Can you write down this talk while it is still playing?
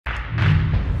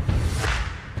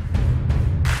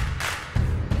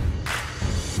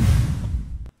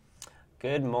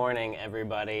Good morning,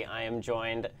 everybody. I am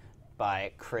joined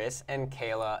by Chris and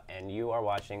Kayla, and you are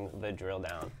watching The Drill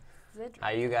Down. How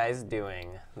are you guys doing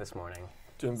this morning?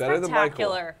 Doing better than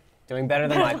Michael. Doing better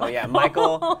than Michael, yeah.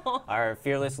 Michael, our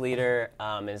fearless leader,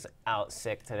 is out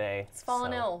sick today. He's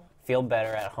fallen ill. Feel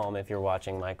better at home if you're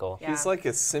watching, Michael. Yeah. He's like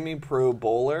a semi-pro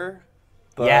bowler.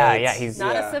 But yeah, he's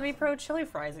not a semi-pro chili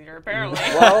fries eater, apparently.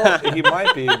 Well, he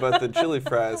might be, but the chili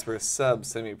fries were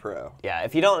semi-pro. Yeah,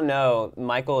 if you don't know,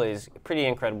 Michael is pretty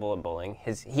incredible at bowling.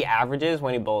 He averages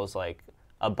when he bowls like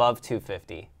above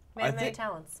 250. Man, many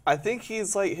talents. I think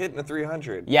he's like hitting a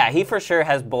 300. Yeah, he for sure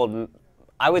has bowled,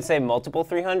 I would say multiple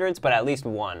 300s, but at least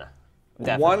one.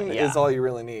 Definitely, One is all you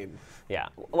really need. Yeah,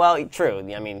 well, true.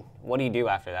 I mean, what do you do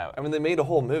after that? I mean, they made a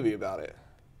whole movie about it,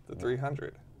 the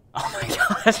 300. Oh my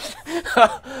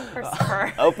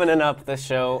gosh. Opening up the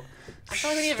show. I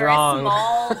feel like we need a very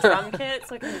small drum kit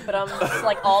so we can put them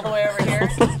like all the way over here.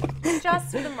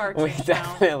 Just for the marching We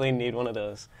definitely need one of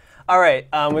those. All right,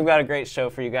 we've got a great show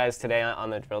for you guys today on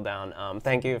the Drill Down.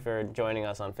 Thank you for joining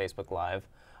us on Facebook Live.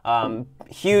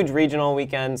 Huge regional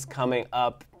weekends coming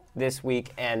up this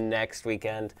week and next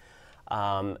weekend.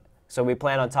 So we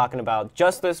plan on talking about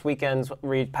just this weekend's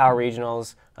Power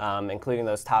Regionals, including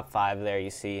those top 5 there. You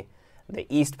see the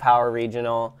East Power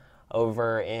Regional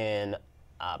over in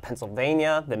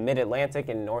Pennsylvania, the Mid-Atlantic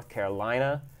in North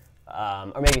Carolina,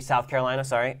 or maybe South Carolina,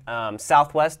 sorry.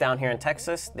 Southwest down here in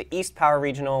Texas, the East Power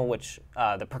Regional, which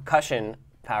the Percussion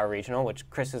Power Regional, which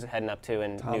Chris is heading up to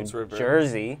in New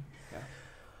Jersey. Yeah.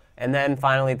 And then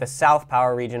finally the South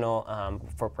Power Regional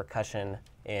for Percussion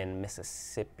in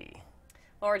Mississippi.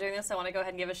 While we're doing this, I want to go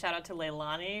ahead and give a shout out to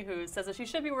Leilani, who says that she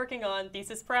should be working on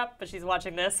thesis prep, but she's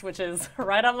watching this, which is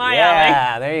right on my alley.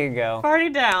 Yeah, there you go.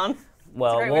 Party down.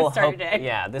 Well, we'll hope.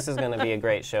 Yeah, this is going to be a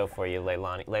great show for you,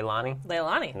 Leilani. Leilani?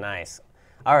 Leilani. Nice.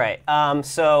 All right.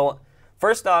 So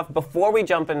first off, before we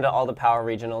jump into all the Power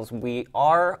Regionals, we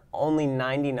are only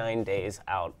 99 days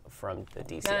out from the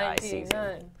DCI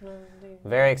season.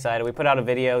 Very excited. We put out a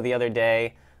video the other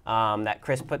day that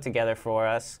Chris put together for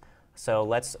us. So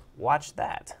let's watch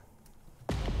that.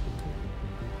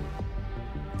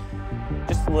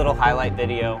 Just a little highlight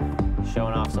video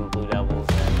showing off some Blue Devils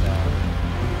and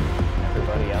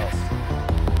everybody else.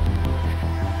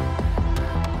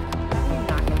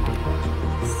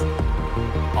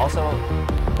 Also,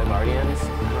 the Guardians, I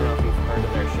don't know if you've heard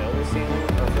of their show this season,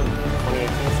 or for the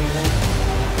 2018 season.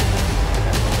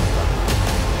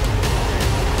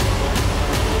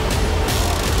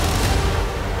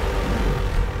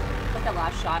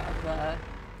 Last shot of the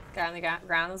guy on the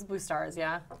ground, those blue stars,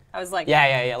 yeah. I was like,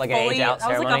 yeah, like an age-out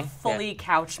ceremony. That was like a fully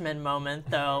Couchman moment,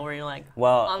 though, where you're like,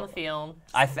 on the field.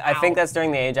 I think that's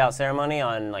during the age-out ceremony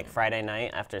on like Friday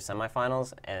night after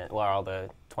semifinals, and where all the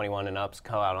 21 and ups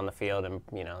go out on the field and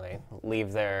they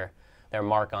leave their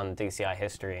mark on DCI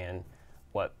history. And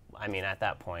at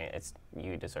that point,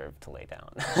 you deserve to lay down.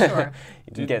 Sure.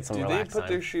 You get some relax Do they put time.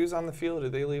 their shoes on the field? Do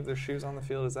they leave their shoes on the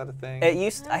field? Is that a thing?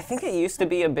 I think it used to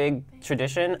be a big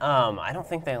tradition. I don't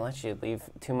think they let you leave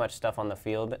too much stuff on the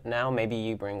field now. Maybe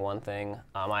you bring one thing.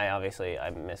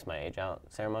 I missed my age out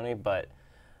ceremony, but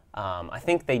I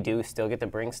think they do still get to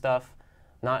bring stuff.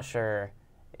 Not sure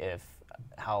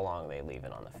how long they leave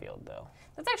it on the field though.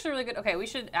 That's actually really good. Okay, we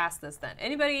should ask this then.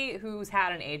 Anybody who's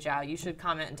had an age out, you should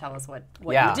comment and tell us what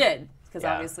you did. Because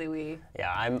obviously we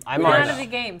I'm out of the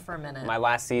game for a minute. My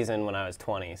last season when I was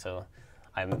 20, so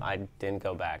I didn't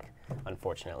go back,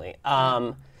 unfortunately.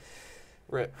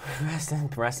 Rip.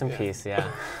 Rest in peace, yeah.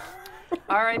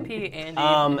 R.I.P. Andy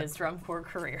and his drum corps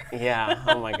career. Yeah,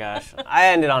 oh my gosh. I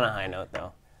ended on a high note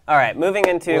though. All right, moving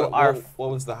into what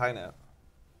was the high note?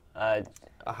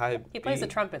 A high He plays the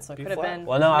trumpet, so it could have been.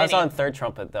 Well, no, I was on third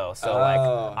trumpet though, so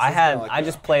I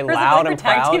just play Chris loud is and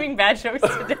proud. Tag teaming bad jokes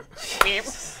today.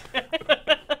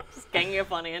 Just ganging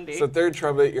up on Andy. So third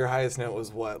trumpet, your highest note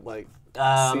was what, like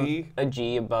C? A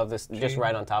G above this, just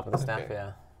right on top of the staff. Okay.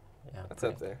 Yeah. That's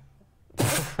up there.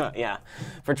 Yeah,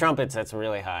 for trumpets, that's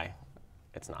really high.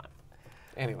 It's not.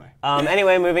 Anyway,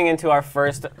 Moving into our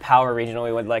first Power Regional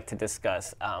we would like to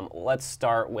discuss. Let's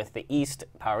start with the East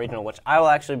Power Regional, which I will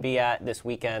actually be at this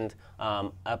weekend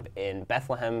up in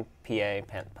Bethlehem, PA,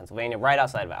 Pennsylvania, right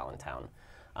outside of Allentown.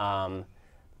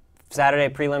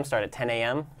 Saturday prelims start at 10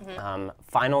 a.m.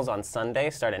 Finals on Sunday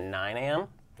start at 9 a.m.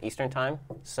 Eastern time.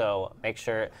 So make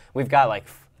sure, we've got like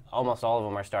almost all of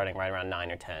them are starting right around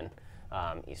 9 or 10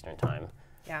 Eastern time.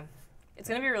 Yeah, it's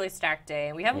going to be a really stacked day,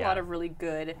 and we have a lot of really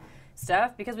good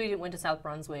stuff because we went to South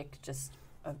Brunswick just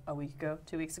a week ago,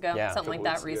 2 weeks ago, Yeah. something like Couple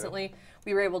that weeks ago. recently.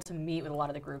 We were able to meet with a lot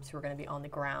of the groups who are going to be on the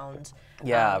ground.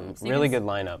 Yeah, So you really can good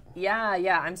lineup.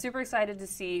 Yeah. I'm super excited to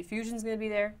see Fusion's going to be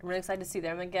there. I'm really excited to see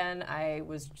them again. I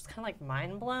was just kind of like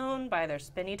mind blown by their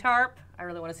spinny tarp. I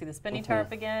really want to see the spinny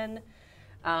tarp again.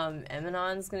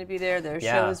 Eminon's going to be there. Their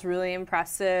Yeah. show is really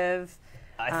impressive.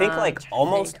 I think like trying to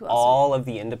almost think who else all of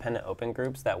the independent open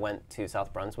groups that went to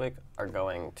South Brunswick are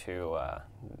going to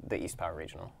the East Power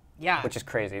Regional. Yeah. Which is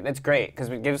crazy. That's great because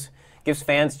it gives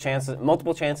fans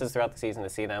multiple chances throughout the season to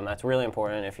see them. That's really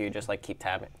important if you just like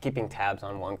keeping tabs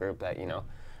on one group that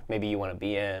maybe you want to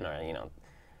be in, or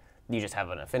you just have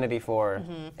an affinity for.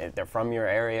 If they're from your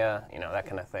area, that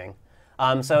kind of thing.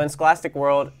 So in Scholastic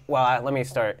World, well, let me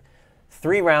start.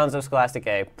 3 rounds of Scholastic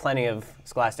A, plenty of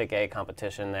Scholastic A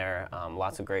competition there.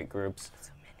 Lots of great groups.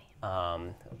 So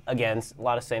many. Again, a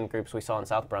lot of same groups we saw in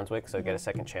South Brunswick, so get a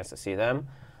second chance to see them.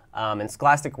 In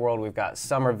Scholastic World, we've got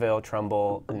Somerville,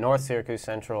 Trumbull, North Syracuse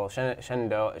Central,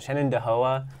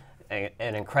 Shenandoah,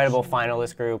 an incredible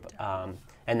finalist group,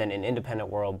 and then in Independent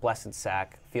World, Blessed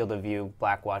Sack, Field of View,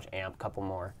 Blackwatch, AMP, couple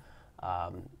more,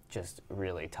 just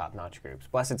really top-notch groups.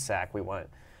 Blessed Sack,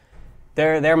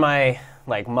 they're my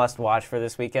must-watch for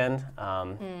this weekend.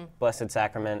 Blessed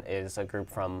Sacrament is a group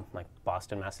from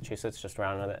Boston, Massachusetts, just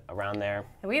around there.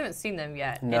 And we haven't seen them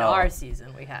yet. In No. our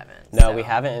season, we haven't. No, so. we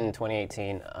haven't in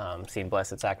 2018 seen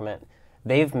Blessed Sacrament.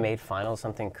 They've made finals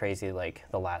something crazy like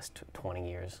the last 20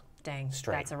 years. Dang,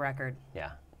 straight. that's a record.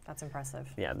 Yeah. That's impressive.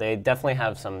 Yeah, they definitely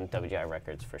have some WGI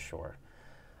records for sure.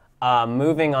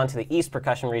 Moving on to the East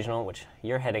Percussion Regional, which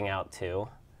you're heading out to.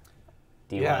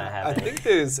 Do you want to have I any? think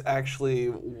there's actually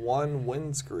one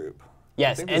wins group.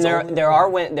 Yes, think and there's only there are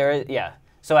one. yeah.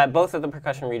 So at both of the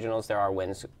percussion regionals, there are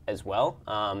wins as well.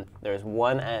 There's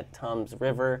one at Tom's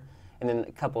River, and then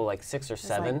a couple 6 or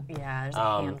 7 There's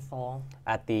a handful.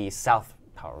 at the South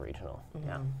Power Regional.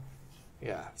 Yeah.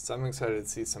 Yeah, so I'm excited to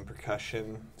see some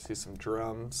percussion, see some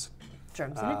drums,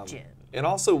 Drums in a gym. and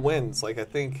also winds. I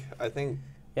think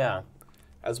Yeah.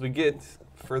 as we get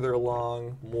further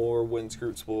along, more winds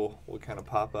groups will kind of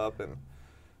pop up, and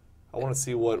I want to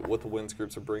see what the winds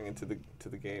groups are bringing to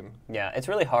the game. Yeah, it's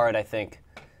really hard, I think,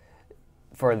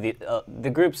 for the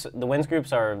groups. The wins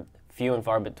groups are few and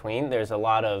far between. There's a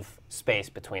lot of space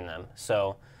between them,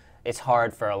 so it's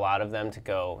hard for a lot of them to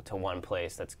go to one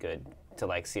place that's good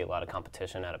to see a lot of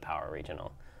competition at a power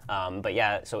regional. But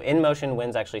yeah, so In Motion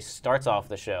Winds actually starts off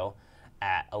the show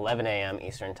at 11 a.m.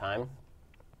 Eastern Time.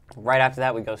 Right after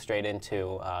that, we go straight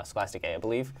into Scholastic A, I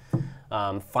believe.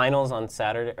 Finals on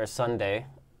Sunday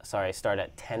start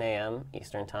at 10 a.m.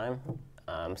 Eastern Time.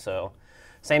 So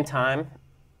same time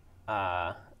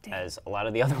as a lot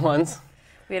of the other ones.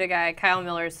 We had a guy, Kyle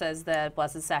Miller, says that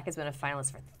Blessed Sack has been a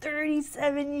finalist for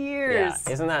 37 years.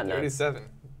 Yeah, isn't that nuts? 37.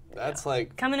 That's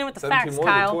like Coming in with the 17 facts, more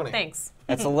than Kyle. 20. Thanks.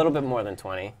 It's a little bit more than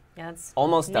 20. Yeah, it's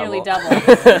Almost nearly double.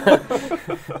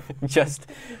 double. just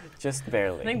I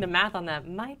barely. think the math on that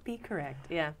might be correct.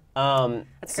 Yeah,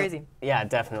 that's crazy. Yeah,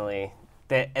 definitely.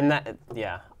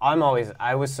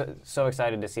 I was so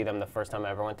excited to see them the first time I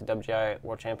ever went to WGI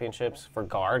World Championships for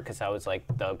guard, because that was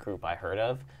the group I heard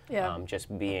of. Yeah.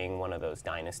 Just being one of those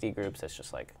dynasty groups that's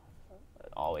just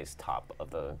always top of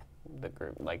the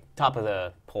group, top of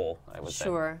the poll, I would say.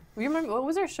 Sure. You remember what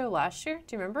was our show last year?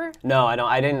 Do you remember? No, I don't.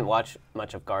 I didn't watch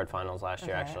much of guard finals last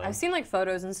year, actually. I've seen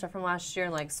photos and stuff from last year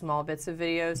and small bits of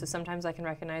videos. So sometimes I can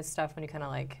recognize stuff when you kind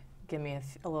of give me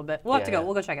a little bit. We'll have to go.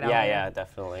 We'll go check it out. Yeah, later. yeah,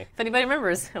 definitely. If anybody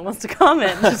remembers and wants to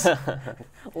comment, just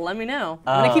let me know.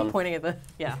 I'm gonna keep pointing at the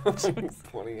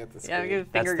Pointing at the screen. yeah,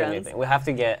 give That's finger the main guns thing. We have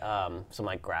to get some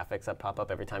graphics that pop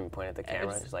up every time you point at the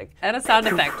camera. It's and a sound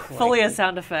effect. Fully a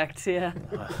sound effect. Yeah.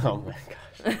 oh my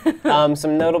gosh.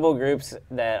 Some notable groups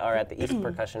that are at the East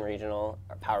Percussion Regional,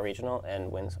 or Power Regional,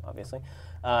 and wins obviously.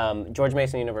 George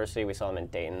Mason University, we saw them in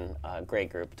Dayton. Great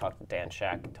group. Talked to Dan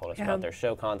Shack, told us about their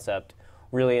show concept.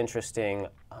 Really interesting,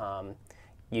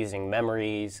 using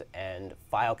memories and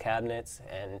file cabinets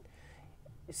and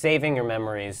saving your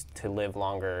memories to live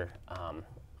longer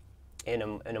in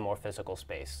a more physical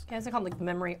space. Yeah, is it called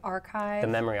Memory Archive? The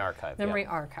Memory Archive. Memory yeah.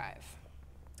 Archive.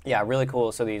 Yeah, really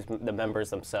cool. So the members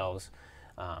themselves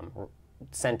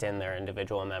sent in their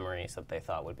individual memories that they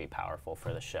thought would be powerful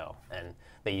for the show, and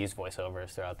they use voiceovers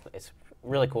throughout. It's a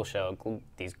really cool show.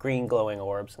 These green glowing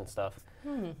orbs and stuff.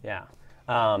 Yeah.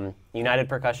 United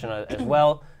Percussion as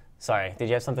well. Sorry, did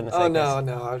you have something to say? Oh Chris?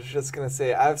 no, I was just gonna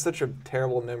say I have such a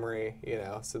terrible memory,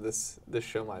 so this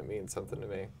show might mean something to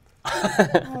me.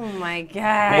 Oh my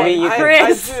God, Maybe you I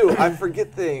Chris! do. I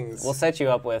forget things. We'll set you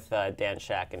up with Dan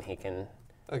Shack, and he can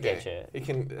get Okay. you. You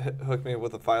can hook me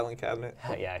with a filing cabinet.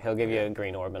 Yeah, he'll give you a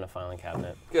green orb and a filing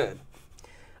cabinet. Good.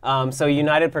 So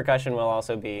United Percussion will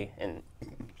also be in,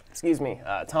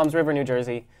 Toms River, New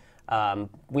Jersey.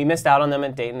 We missed out on them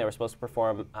at Dayton. They were supposed to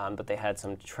perform, but they had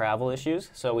some travel issues,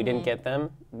 so we didn't get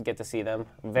to see them.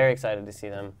 I'm very excited to see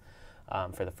them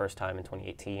for the first time in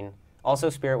 2018.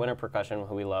 Also, Spirit Winter Percussion,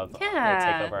 who we love. Yeah. They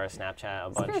take over our Snapchat a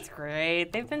bunch. Spirit's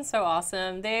great. They've been so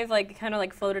awesome. They've kind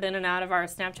of floated in and out of our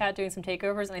Snapchat doing some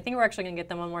takeovers, and I think we're actually going to get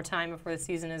them one more time before the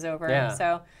season is over. Yeah.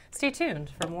 So stay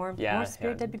tuned for more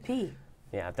Spirit WP.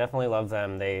 Yeah, definitely love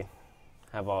them. They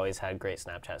have always had great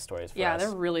Snapchat stories for us. Yeah,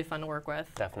 they're really fun to work with.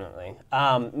 Definitely.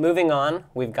 Moving on,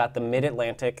 we've got the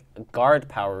Mid-Atlantic Guard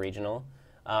Power Regional.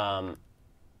 I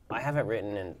have it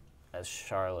written in as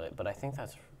Charlotte, but I think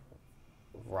that's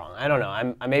wrong. I don't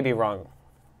know. I may be wrong.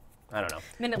 I don't know.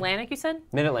 Mid-Atlantic, you said?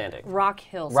 Mid-Atlantic. Rock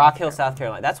Hill, South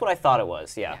Carolina. That's what I thought it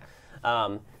was, yeah.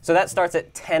 So that starts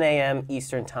at 10 a.m.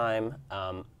 Eastern Time,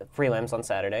 prelims on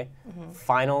Saturday.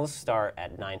 Finals start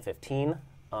at 9:15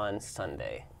 on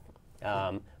Sunday.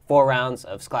 4 rounds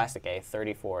of Scholastic A,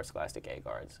 34 Scholastic A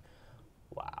guards.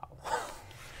 Wow.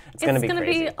 It's going to be crazy. It's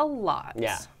going to be a lot.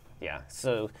 Yeah.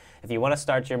 So if you want to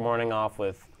start your morning off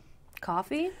with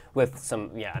coffee? With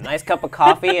a nice cup of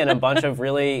coffee and a bunch of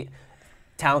really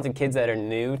talented kids that are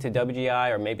new to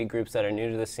WGI or maybe groups that are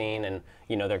new to the scene and,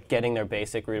 they're getting their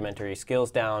basic rudimentary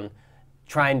skills down,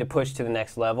 trying to push to the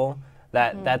next level,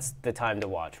 that's the time to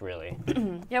watch, really.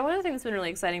 Yeah, one of the things that's been really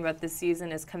exciting about this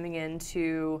season is coming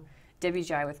into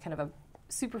WGI with kind of a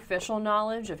superficial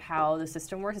knowledge of how the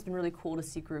system works. It's been really cool to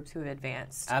see groups who have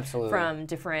advanced from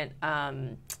different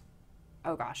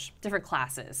different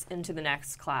classes into the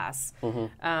next class.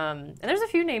 And there's a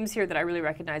few names here that I really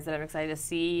recognize that I'm excited to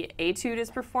see. Etude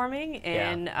is performing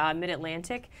in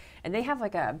Mid-Atlantic, and they have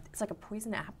it's like a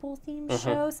Poison Apple themed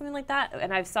show, something like that.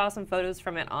 And I saw some photos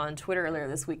from it on Twitter earlier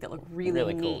this week that look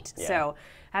really neat. Cool. Yeah. So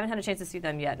I haven't had a chance to see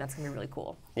them yet, and that's going to be really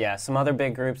cool. Yeah, some other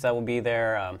big groups that will be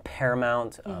there,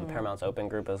 Paramount, Paramount's open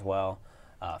group as well,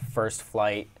 First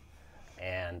Flight,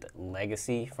 and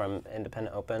Legacy from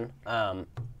Independent Open.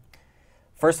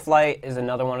 First Flight is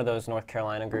another one of those North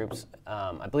Carolina groups.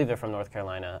 I believe they're from North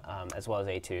Carolina, as well as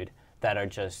Etude, that are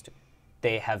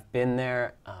they have been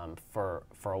there for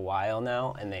a while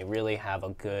now, and they really have a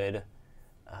good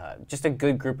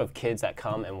group of kids that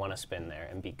come and want to spin there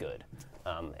and be good.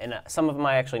 And some of them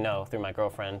I actually know through my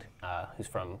girlfriend, who's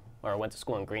went to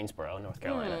school in Greensboro, North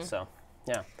Carolina. So,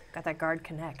 yeah. Got that guard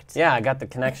connect. Yeah, I got the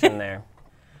connection there.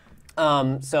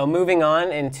 So moving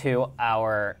on into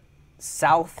our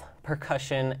South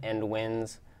Percussion and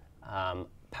Winds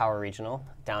Power Regional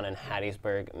down in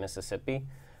Hattiesburg, Mississippi.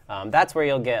 That's where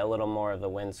you'll get a little more of the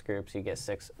winds groups. You get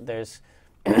 6. There's,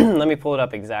 let me pull it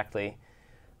up exactly.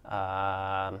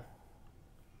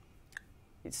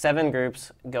 7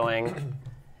 groups going,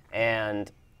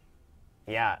 and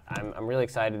yeah, I'm really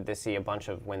excited to see a bunch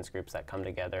of winds groups that come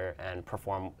together and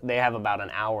perform. They have about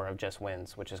an hour of just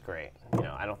winds, which is great.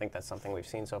 I don't think that's something we've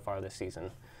seen so far this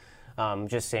season.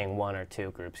 Just seeing 1 or 2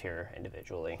 groups here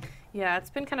individually. Yeah, it's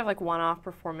been kind of like one-off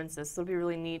performances, so it'll be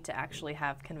really neat to actually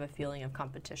have kind of a feeling of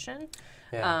competition.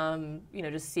 Yeah.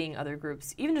 Just seeing other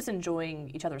groups, even just enjoying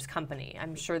each other's company.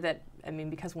 I'm sure that,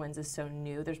 because Winds is so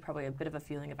new, there's probably a bit of a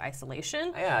feeling of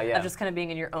isolation. Yeah. Of just kind of being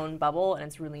in your own bubble, and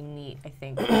it's really neat, I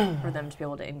think, for them to be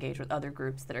able to engage with other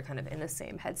groups that are kind of in the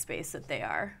same headspace that they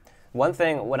are. One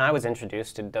thing, when I was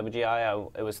introduced to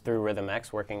WGI, it was through Rhythm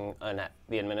X, working on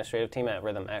the administrative team at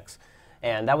Rhythm X.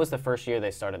 And that was the first year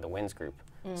they started the Winds group.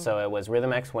 So it was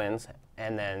Rhythm X Winds,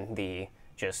 and then the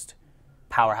just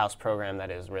powerhouse program that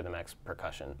is Rhythm X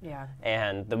Percussion. Yeah.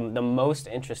 And the most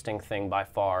interesting thing by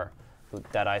far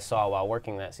that I saw while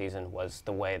working that season was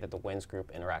the way that the Winds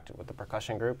group interacted with the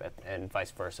percussion group and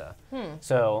vice versa.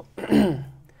 So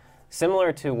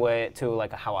similar to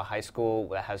how a high school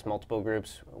that has multiple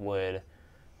groups would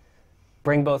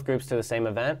bring both groups to the same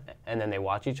event, and then they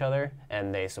watch each other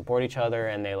and they support each other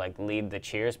and they lead the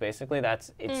cheers. Basically,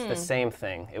 it's the same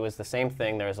thing. It was the same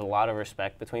thing. There was a lot of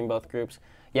respect between both groups.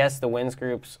 Yes, the Winds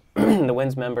groups, the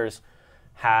Winds members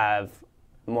have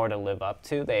more to live up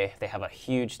to. They have a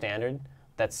huge standard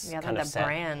that's kind of set.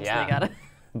 Brand. Yeah, they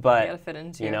gotta fit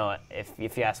into.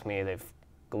 If you ask me, they've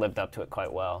lived up to it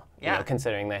quite well. Yeah.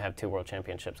 Considering they have 2 world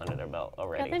championships under their belt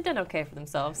already. Yeah, they've done okay for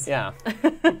themselves. Yeah,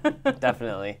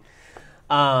 definitely.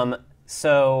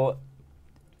 So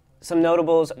some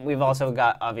notables, we've also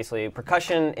got obviously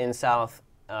percussion in South,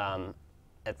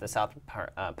 at the South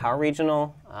Power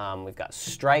Regional. We've got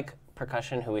Strike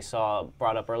Percussion, who we saw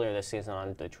brought up earlier this season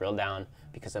on the drill down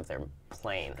because of their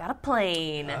plane. Got a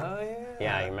plane. Oh, yeah.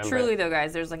 Yeah, you remember? Truly though,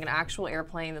 guys, there's an actual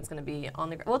airplane that's going to be on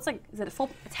the ground. Well,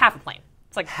 it's half a plane.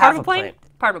 It's like half a plane?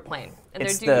 part of a plane. And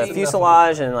It's they're the doing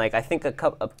fuselage and like I think a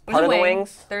part of the wing.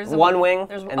 wings. There's one wing.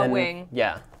 There's and a then, wing.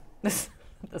 Yeah. This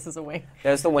is a wing.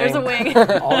 There's the wing. There's a wing.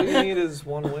 All you need is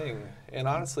one wing. And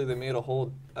honestly, they made a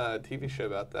whole TV show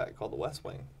about that called The West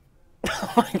Wing.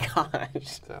 Oh my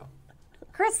gosh. So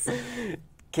Chris,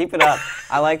 Keep it up.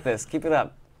 I like this. Keep it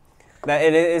up. That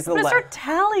it is the. I'm gonna start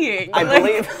tallying. I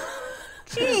believe.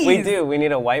 Jeez. We do. We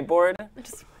need a whiteboard.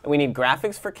 We need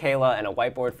graphics for Kayla and a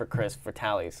whiteboard for Chris for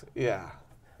tallies. yeah.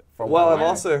 For Well, one I've word.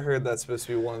 also heard that's supposed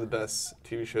to be one of the best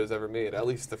TV shows ever made. At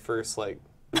least the first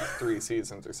 3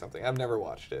 seasons or something. I've never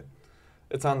watched it.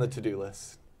 It's on the to-do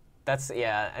list.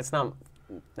 Yeah. It's not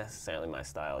necessarily my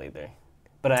style either,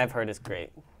 but I've heard it's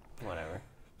great. Whatever.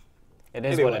 It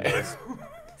is what it Anyway. is.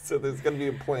 So there's going to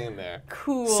be a plane there.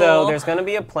 Cool. So there's going to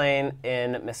be a plane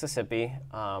in Mississippi.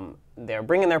 They're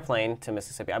bringing their plane to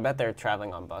Mississippi. I bet they're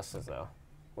traveling on buses though.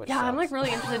 Which Yeah, I'm sucks.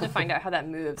 really interested to find out how that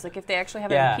moves. Like if they actually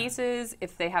have it Yeah. in pieces,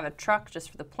 if they have a truck just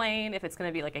for the plane, if it's going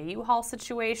to be like a U-Haul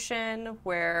situation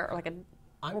where, or like a,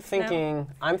 I'm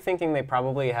thinking they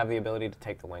probably have the ability to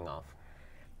take the wing off.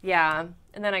 yeah,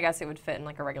 and then I guess it would fit in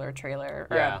like a regular trailer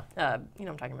or Yeah. you know what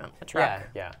I'm talking about, a truck.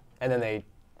 Yeah. And then they,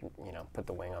 put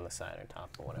the wing on the side or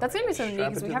top or whatever. That's gonna be it is. something neat Strap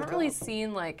because it we to the haven't really top.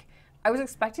 seen like, I was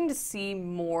expecting to see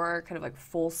more kind of like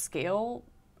full scale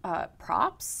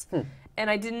props. And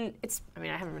I didn't, I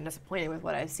haven't been disappointed with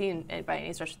what I've seen by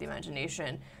any stretch of the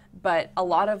imagination, but a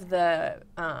lot of the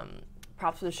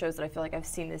props for the shows that I feel like I've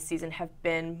seen this season have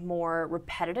been more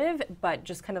repetitive, but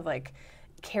just kind of like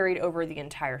carried over the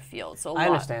entire field. So I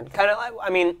understand. Kind of like,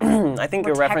 I think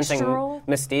More you're referencing textural?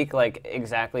 Mystique, like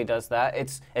exactly does that.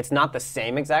 It's not the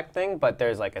same exact thing, but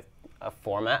there's like a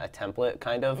format, a template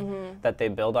kind of that they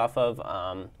build off of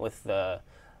with the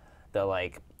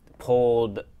like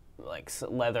pulled like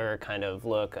leather kind of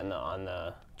look and on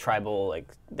the tribal, like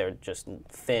they're just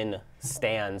thin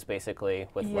stands basically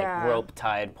with Yeah. like rope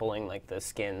tied pulling like the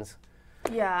skins.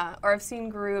 Yeah, or I've seen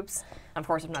groups, of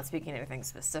course I'm not speaking anything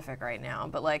specific right now,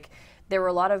 but like there were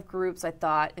a lot of groups I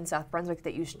thought in South Brunswick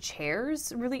that used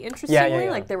chairs really interestingly. yeah.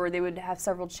 Like they would have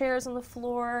several chairs on the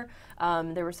floor.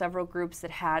 There were several groups that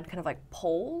had kind of like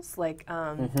poles. Like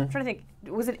I'm trying to think,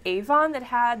 was it Avon that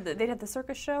had they'd had the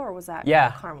circus show, or was that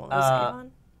Yeah, Carmel? Was it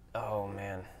Avon? Oh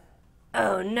man,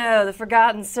 Oh no, the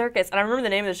Forgotten Circus. And I remember the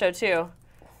name of the show too.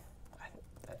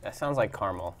 that sounds like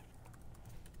Carmel.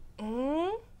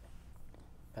 Mm?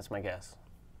 That's my guess.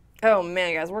 Oh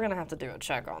man, guys, we're gonna have to do a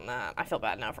check on that. I feel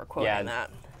bad now for quoting Yeah.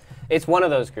 that. It's one of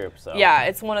those groups though. Yeah,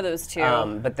 it's one of those two.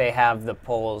 But they have the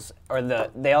poles, or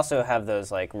they also have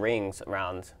those like rings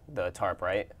around the tarp,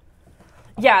 right?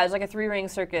 Yeah, it's like a 3-ring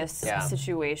circus Yeah.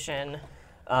 situation.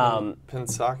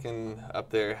 Pensacola up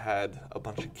there had a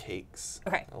bunch of cakes.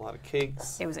 Okay. A lot of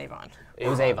cakes. It was Avon. It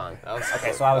was Avon. That was Okay,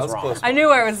 close. so I was That wrong. close. I knew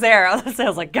I was there. I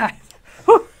was like, guys.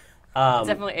 Whew. It's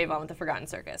definitely Avon with the Forgotten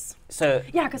Circus. So,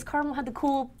 Yeah, because Carmel had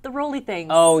the roly things.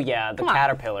 oh yeah, the Come on.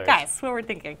 caterpillars. Guys, what we're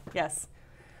thinking. Yes.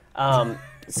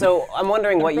 So I'm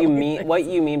wondering what you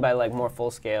mean by like more full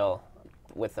scale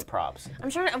with the props. I'm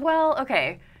trying to, well,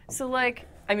 okay. So like,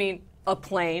 a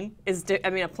plane is,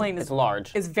 It's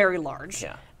large. is very large.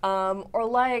 Yeah. Or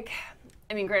like,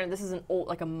 granted, this is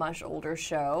a much older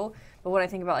show, but when I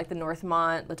think about like the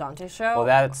Northmont, the Dante show. Well,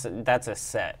 that's a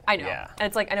set. I know. Yeah. And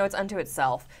it's like, I know it's unto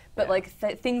itself, but Yeah. like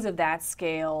things of that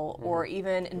scale, or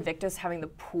even Invictus having the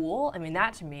pool,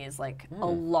 that to me is like a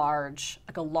large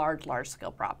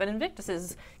scale prop. And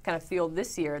Invictus's kind of field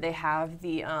this year, they have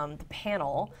the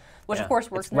panel, which Yeah. of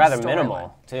course works It's in rather the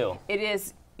minimal too. It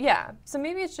is, yeah. So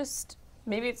maybe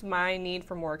it's my need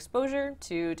for more exposure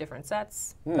to different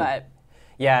sets, but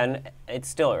Yeah, and it's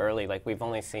still early. Like we've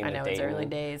only seen I the know it's Dayton early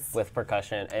days. with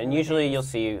percussion, and usually you'll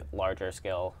see larger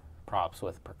scale props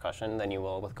with percussion than you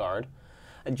will with guard.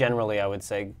 Generally, I would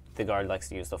say the guard likes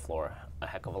to use the floor a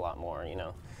heck of a lot more.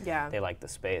 Yeah. They like the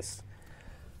space.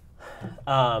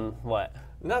 What?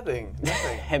 Nothing.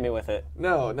 Hit me with it.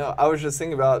 No. I was just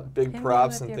thinking about big Hit me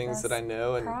props with and your things that best I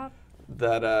know, and prop.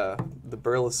 that the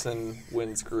Burleson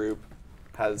Winds group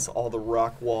has all the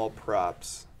rock wall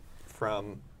props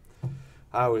from.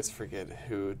 I always forget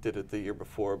who did it the year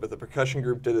before, but the percussion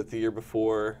group did it the year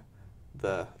before.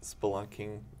 The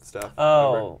spelunking stuff.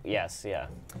 Oh, remember? yes, yeah.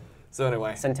 So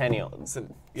anyway. Centennial.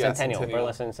 Centennial.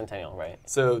 Burleson Centennial, right.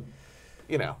 So,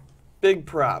 big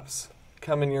props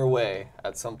coming your way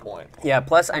at some point. Yeah,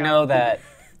 plus I know that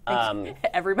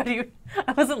Everybody,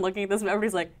 I wasn't looking at this, but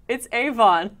everybody's like, it's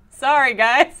Avon. Sorry,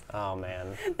 guys. oh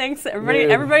man, Thanks, everybody.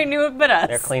 Dude. Everybody knew it but us.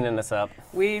 they're cleaning this up.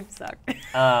 We suck.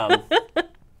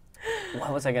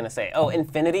 What was I going to say? Oh,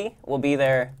 Infinity will be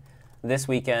there this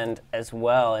weekend as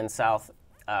well in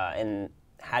in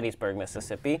Hattiesburg,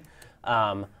 Mississippi.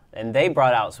 And they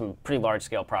brought out some pretty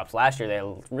large-scale props. Last year, they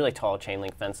had really tall chain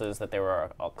link fences that they were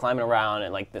all climbing around,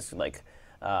 and like this, like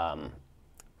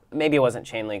maybe it wasn't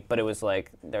chain link, but it was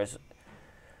like there's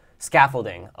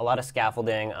scaffolding, a lot of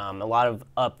scaffolding, a lot of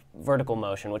up vertical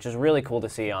motion, which is really cool to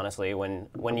see, honestly.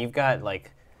 When you've got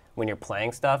like when you're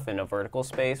playing stuff in a vertical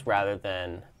space rather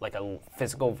than like a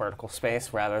physical vertical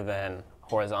space rather than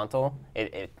horizontal,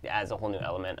 it adds a whole new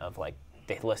element of like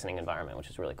the listening environment, which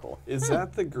is really cool. Is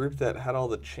that the group that had all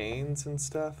the chains and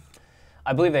stuff?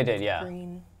 I believe they did, yeah.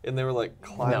 Green. And they were like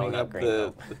climbing up green,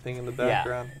 the thing in the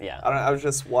background? Yeah. I don't know, I was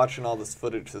just watching all this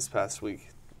footage this past week,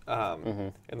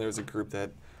 and there was a group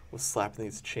that was slapping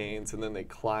these chains, and then they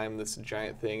climbed this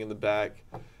giant thing in the back.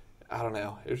 I don't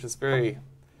know. It was just very,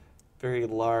 very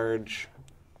large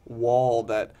wall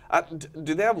that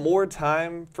do they have more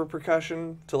time for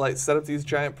percussion to like set up these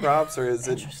giant props, or is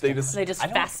it they just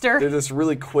faster? They're just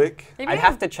really quick. Maybe I'd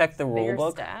have to check the rule bigger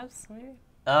book. Stabs, maybe?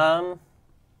 I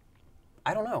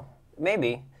don't know.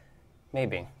 Maybe.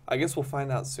 I guess we'll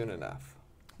find out soon enough.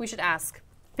 We should ask.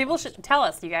 People should tell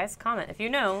us, you guys. Comment if you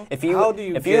know. How do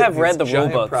you if you have read the rule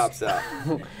books, props out?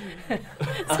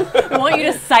 We want you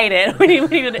to cite it. We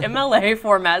need an MLA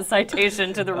format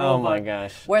citation to the rule book. Oh my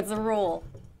gosh. Where's the rule?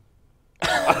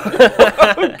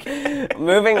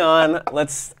 Moving on,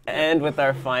 let's end with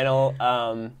our final.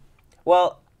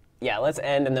 Let's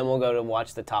end and then we'll go to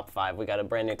watch the top 5. We got a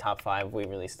brand new top 5 we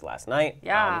released last night.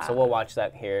 Yeah. So we'll watch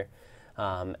that here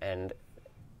and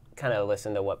kind of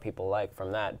listen to what people like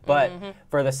from that. But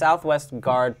for the Southwest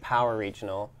Guard Power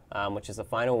Regional, which is the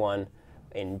final one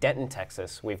in Denton,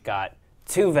 Texas, we've got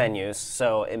 2 venues.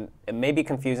 So it may be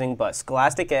confusing, but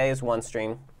Scholastic A is one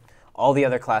stream. All the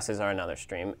other classes are another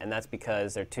stream, and that's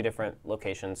because they're 2 different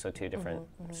locations, so 2 different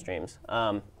streams.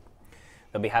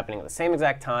 They'll be happening at the same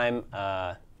exact time.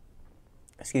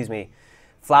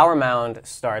 Flower Mound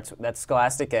starts, that's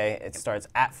Scholastic A, it starts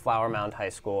at Flower Mound High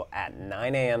School at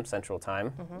 9 a.m. Central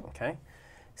Time. Okay.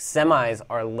 Semis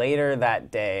are later that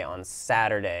day on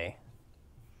Saturday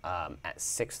at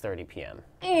 6:30 p.m.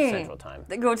 Central Time.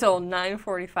 They go till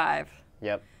 9:45.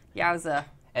 Yep. Yowza.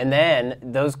 And then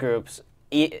those groups,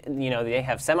 they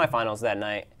have semifinals that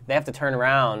night. They have to turn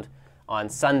around on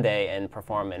Sunday and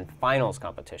perform in finals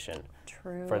competition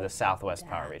for the Southwest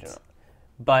Power Regional.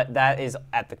 But that is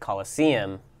at the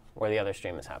Coliseum where the other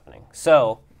stream is happening.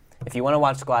 So if you want to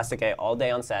watch Scholastic A all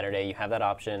day on Saturday, you have that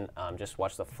option. Just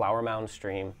watch the Flower Mound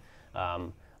stream.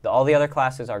 All the other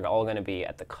classes are all going to be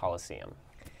at the Coliseum.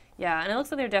 Yeah, and it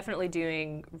looks like they're definitely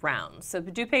doing rounds. So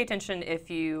do pay attention if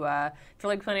you're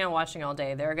like planning on watching all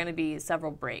day. There are going to be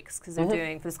several breaks because they're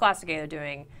doing, for the Scholastic A, they're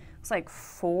doing, looks like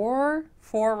four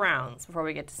rounds before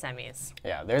we get to semis.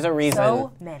 Yeah, there's a reason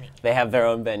so many. They have their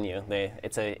own venue.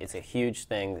 It's a huge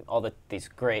thing. All these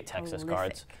great Texas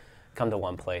guards come to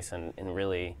one place and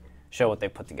really show what they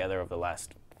put together over the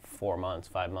last 5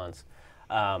 months.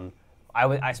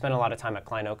 I spent a lot of time at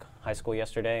Klein Oak High School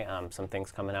yesterday. Some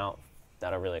things coming out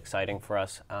that are really exciting for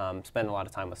us. Spent a lot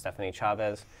of time with Stephanie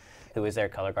Chavez, who is their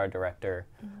color guard director.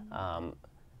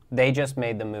 They just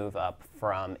made the move up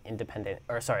from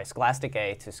Scholastic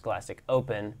A to Scholastic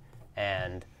Open,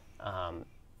 and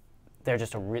they're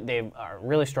just they are a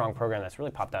really strong program that's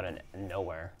really popped out of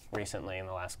nowhere recently in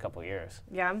the last couple years.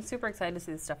 Yeah, I'm super excited to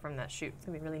see the stuff from that shoot. It's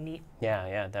gonna be really neat.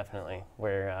 Yeah, definitely.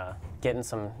 We're getting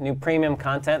some new premium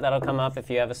content that'll come up if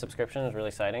you have a subscription. It's really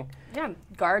exciting. Yeah,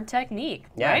 guard technique,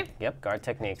 yeah, right? Yep, guard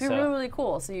technique. It's really, really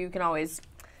cool. So you can always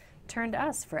turn to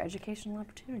us for educational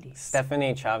opportunities.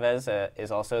 Stephanie Chavez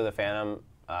is also the Phantom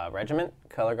Regiment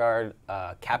color guard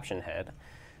caption head.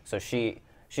 So she's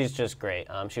just great.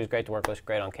 She was great to work with,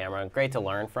 great on camera, great to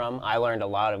learn from. I learned a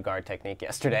lot of guard technique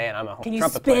yesterday, and I'm a Can you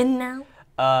trumpet spin player.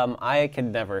 now? I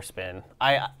could never spin.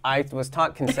 I was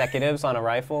taught consecutives on a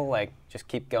rifle, like just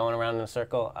keep going around in a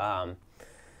circle.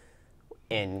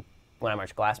 When I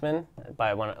marched Glassman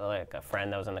by a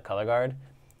friend that was in the color guard.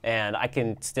 And I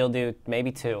can still do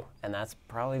maybe 2, and that's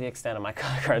probably the extent of my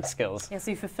color guard skills. Yeah,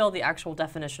 so you fulfill the actual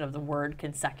definition of the word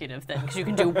consecutive then, because you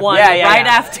can do one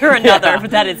after another, but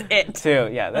that is it. 2,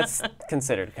 yeah, that's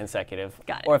considered consecutive.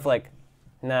 Got it. Or if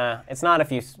it's not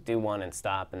if you do one and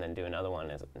stop and then do another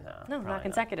one. No, not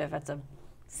consecutive. That's a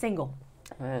single.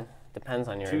 Depends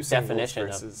on your 2 definition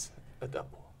versus a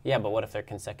double. Yeah, but what if they're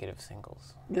consecutive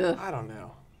singles? Ugh. I don't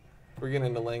know. We're getting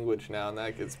into language now, and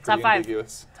that gets pretty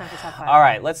ambiguous. Time for top 5. All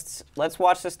right, let's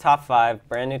watch this top 5,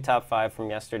 brand new top 5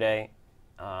 from yesterday.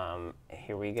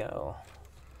 Here we go.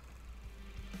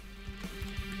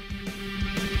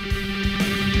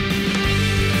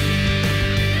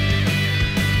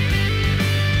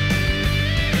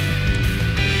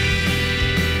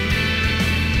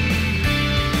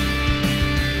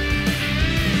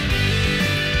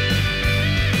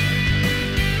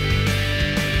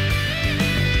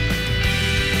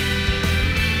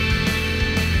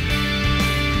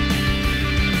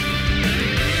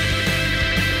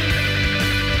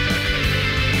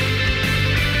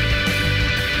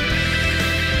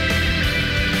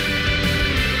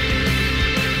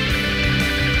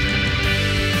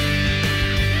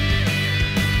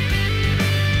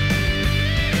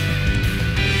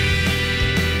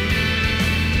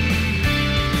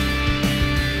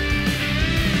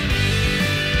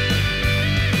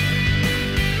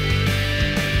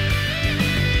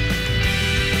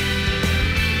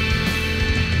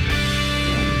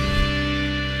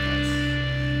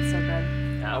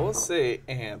 will say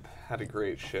AMP had a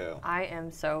great show. I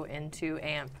am so into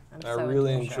AMP. I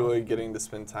really enjoyed getting to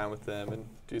spend time with them and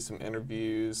do some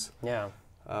interviews. Yeah.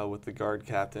 With the guard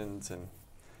captains, and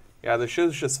yeah, the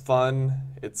show's just fun.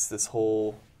 It's this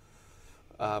whole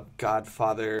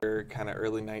Godfather kind of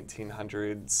early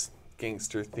 1900s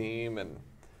gangster theme, and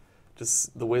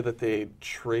just the way that they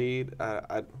trade.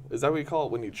 Is that what you call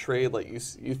it when you trade? Like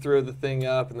you throw the thing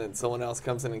up, and then someone else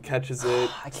comes in and catches it.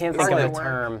 I can't think of the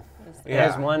term. Yeah.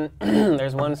 There's one.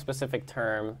 There's one specific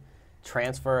term,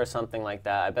 transfer or something like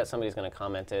that. I bet somebody's going to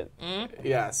comment it.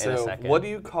 Yeah. So what do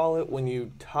you call it when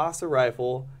you toss a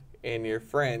rifle and your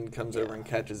friend comes over and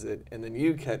catches it, and then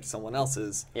you catch someone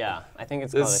else's? Yeah, I think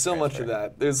it's. There's called a so much transfer. of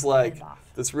that. There's like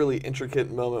this really intricate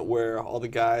moment where all the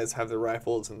guys have their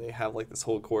rifles and they have like this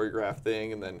whole choreographed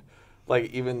thing, and then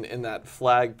like even in that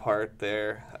flag part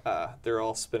there, they're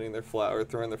all spinning their flag or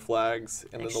throwing their flags,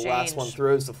 and then the last one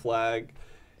throws the flag,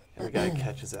 and the guy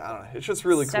catches it. I don't know. It's just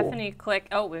really cool. Stephanie Click.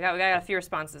 Oh, we got a few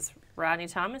responses. Rodney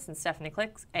Thomas and Stephanie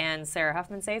Click and Sarah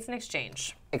Huffman say it's an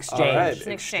exchange. Exchange. All right, It's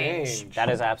an exchange. That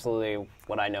is absolutely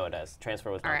what I know it as. Transfer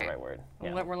was not the right word.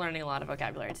 Yeah. We're learning a lot of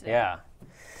vocabulary today. Yeah.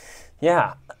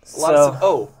 Yeah.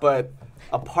 But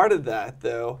a part of that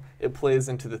though, it plays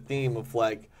into the theme of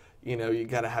like, you know, you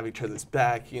got to have each other's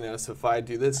back. You know, so if I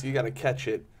do this, you got to catch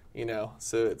it. You know,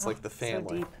 so it's like the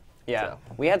family. So deep. Yeah, So.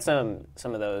 we had some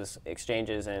of those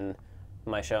exchanges in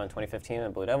my show in 2015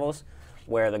 in Blue Devils,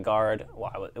 where the guard,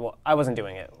 I wasn't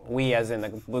doing it. We, as in the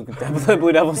Blue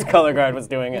Devils color guard, was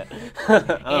doing it.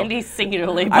 Andy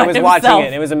singularly by I was himself. watching it,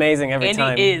 and it was amazing every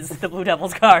time. Andy is the Blue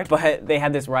Devils guard. But they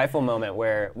had this rifle moment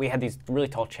where we had these really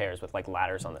tall chairs with like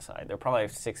ladders on the side. They're probably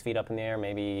 6 feet up in the air,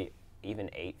 maybe even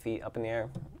 8 feet up in the air.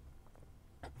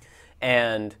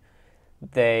 And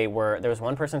there was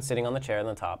one person sitting on the chair on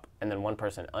the top, and then one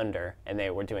person under, and they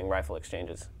were doing rifle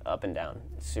exchanges up and down.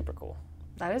 Super cool.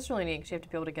 That is really neat because you have to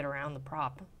be able to get around the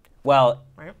prop. Well,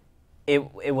 Right?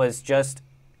 it was just,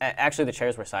 actually the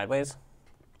chairs were sideways.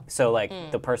 So like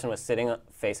the person was sitting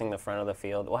facing the front of the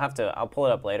field. I'll pull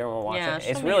it up later and we'll watch it.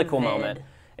 It's a really cool moment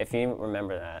if you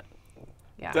remember that.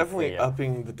 Yeah. Definitely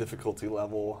upping the difficulty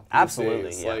level.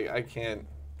 Absolutely, days. yeah. Like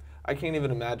I can't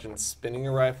even imagine spinning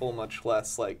a rifle, much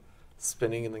less like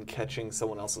spinning and then catching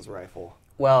someone else's rifle.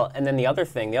 Well, and then the other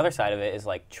side of it is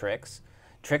like tricks.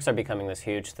 Tricks are becoming this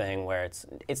huge thing where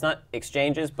it's not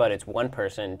exchanges, but it's one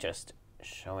person just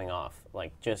showing off,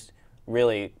 like just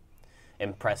really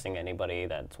impressing anybody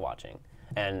that's watching.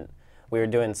 And we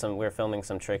were filming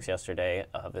some tricks yesterday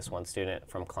of this one student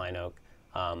from Klein Oak.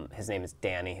 His name is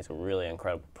Danny. He's a really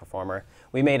incredible performer.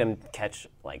 We made him catch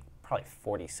like probably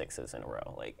 46s in a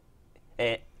row,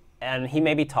 and he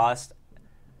maybe tossed.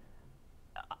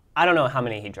 I don't know how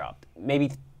many he dropped.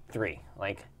 Maybe 3.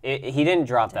 Like he didn't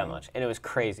drop that much, and it was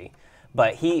crazy.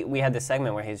 But we had this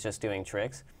segment where he's just doing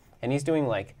tricks, and he's doing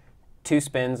like 2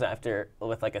 spins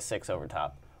with like a 6 over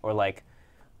top, or like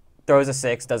throws a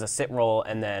 6, does a sit roll,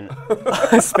 and then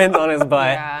spins on his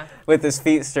butt with his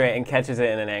feet straight and catches it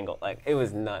in an angle. Like it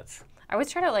was nuts. I always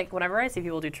try to, like, whenever I see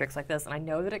people do tricks like this, and I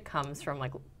know that it comes from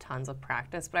like tons of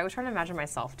practice, but I always try to imagine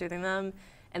myself doing them.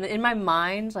 And in my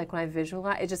mind, like when I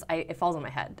visualize, it falls on my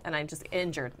head, and I just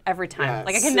injured every time. Yeah,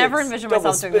 like I can never envision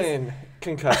myself doing spin,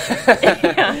 concussion.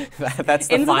 That's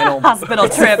the into final the hospital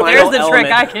trip. There's the trick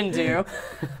I can do.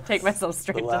 Take myself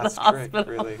straight to the hospital. Trick,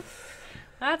 really.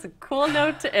 That's a cool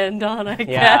note to end on, I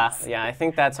Yeah, guess. yeah. I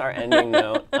think that's our ending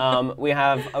note. We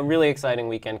have a really exciting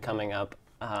weekend coming up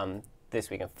this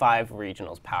weekend. 5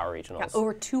 regionals, power regionals. Yeah,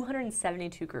 over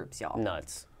 272 groups, y'all.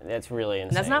 Nuts. That's really insane.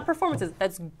 And that's not performances,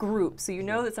 that's groups. So you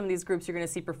know that some of these groups you're going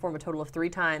to see perform a total of 3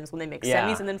 times when they make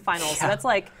semis and then finals. So that's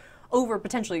like over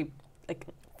potentially like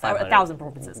 1,000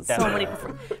 performances. Definitely.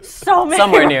 So many.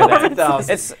 Somewhere near that.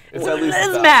 1,000. It's It's at least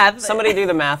It's math. somebody do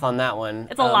the math on that one.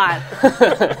 It's a lot.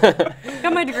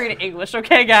 Got my degree in English,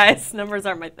 okay, guys? Numbers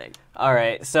aren't my thing. All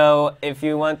right. So if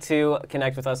you want to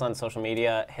connect with us on social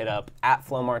media, hit up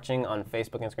 @FloMarching on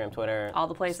Facebook, Instagram, Twitter, All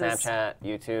the places. Snapchat,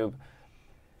 YouTube.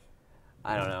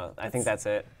 I don't know. I think that's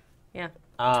it. Yeah.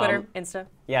 Twitter, Insta.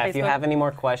 Yeah, Facebook. if you have any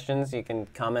more questions, you can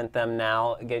comment them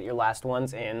now. Get your last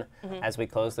ones in as we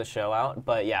close the show out.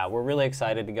 But yeah, we're really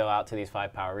excited to go out to these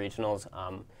 5 power regionals.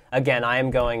 Again, I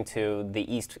am going to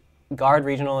the East Guard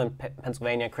Regional in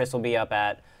Pennsylvania. Chris will be up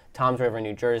at Toms River,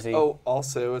 New Jersey. Oh,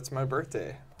 also, it's my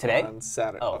birthday. Today? On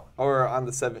Saturday. Oh. Or on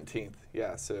the 17th.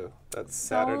 Yeah, so that's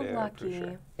Saturday. So I'm pretty lucky.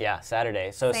 sure. Yeah,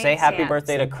 Saturday. So say Thanks, happy yeah.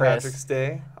 birthday to St. Chris. Patrick's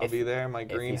Day. I'll If- be there in my If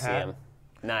green you see hat. him.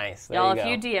 Nice. There Y'all, you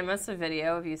if go. you DM us a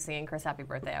video of you singing Chris happy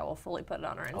birthday, I will fully put it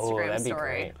on our Oh, Instagram that'd be story.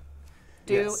 great.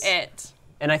 Do Yes. it.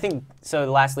 And I think,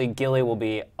 so lastly, Gilly will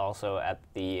be also at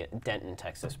the Denton,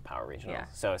 Texas Power Regional. Yeah.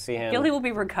 So see him. Gilly will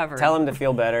be recovered. Tell him to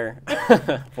feel better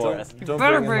for us. Don't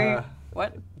better bring him,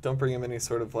 What? don't bring him any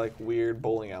sort of like weird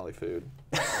bowling alley food.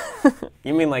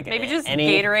 You mean like Maybe just any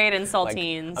Gatorade and like,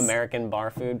 saltines. American bar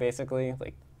food, basically?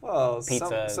 Like, Well,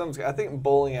 Pizza. I think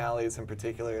bowling alleys in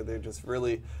particular, they're just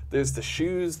really, there's the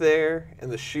shoes there,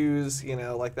 and the shoes, you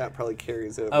know, like that probably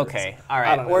carries over. okay, all I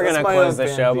right. don't know. We're That's going to my close own the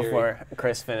fan show theory. before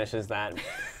Chris finishes that.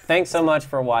 Thanks so much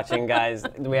for watching, guys.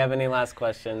 Do we have any last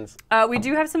questions? We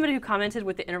do have somebody who commented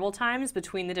with the interval times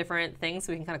between the different things,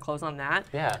 so we can kind of close on that.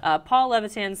 Yeah. Paul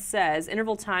Levitan says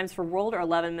interval times for World are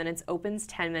 11 minutes, Opens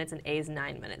 10 minutes, and A's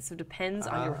 9 minutes. So it depends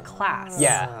on your class.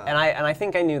 Yeah, and I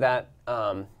think I knew that.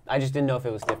 I just didn't know if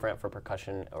it was different for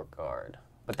percussion or guard.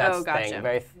 But that's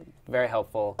gotcha. very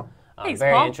helpful. Thanks,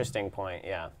 very Paul. interesting point.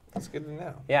 Yeah. That's good to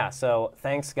know. Yeah. So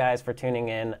thanks, guys, for tuning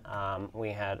in. We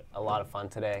had a lot of fun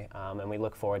today, and we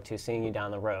look forward to seeing you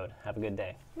down the road. Have a good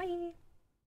day. Bye.